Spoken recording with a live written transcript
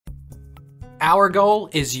Our goal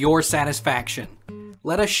is your satisfaction.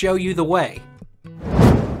 Let us show you the way.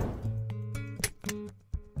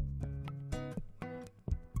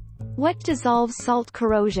 What dissolves salt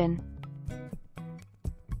corrosion?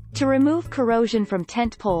 To remove corrosion from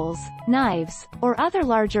tent poles, knives, or other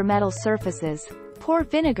larger metal surfaces, pour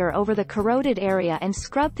vinegar over the corroded area and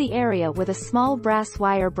scrub the area with a small brass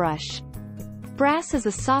wire brush. Brass is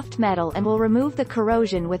a soft metal and will remove the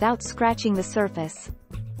corrosion without scratching the surface.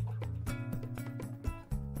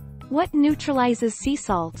 What neutralizes sea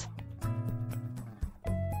salt?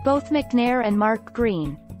 Both McNair and Mark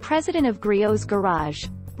Green, president of Griot's Garage,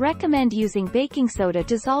 recommend using baking soda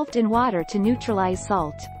dissolved in water to neutralize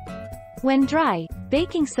salt. When dry,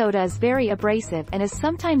 baking soda is very abrasive and is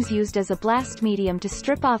sometimes used as a blast medium to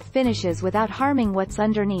strip off finishes without harming what's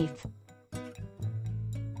underneath.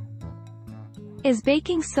 Is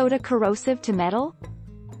baking soda corrosive to metal?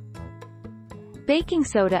 Baking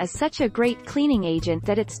soda is such a great cleaning agent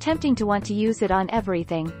that it's tempting to want to use it on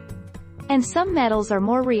everything. And some metals are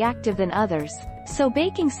more reactive than others, so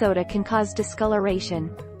baking soda can cause discoloration.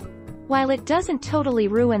 While it doesn't totally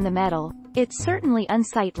ruin the metal, it's certainly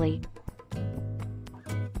unsightly.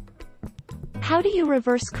 How do you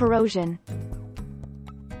reverse corrosion?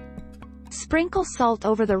 Sprinkle salt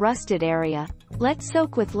over the rusted area, let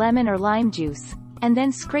soak with lemon or lime juice, and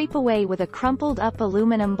then scrape away with a crumpled-up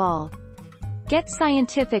aluminum ball. Get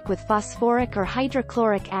scientific with phosphoric or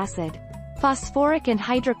hydrochloric acid. Phosphoric and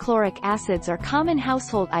hydrochloric acids are common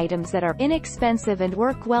household items that are inexpensive and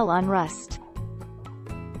work well on rust.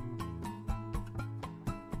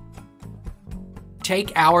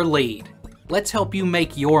 Take our lead. Let's help you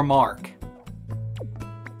make your mark.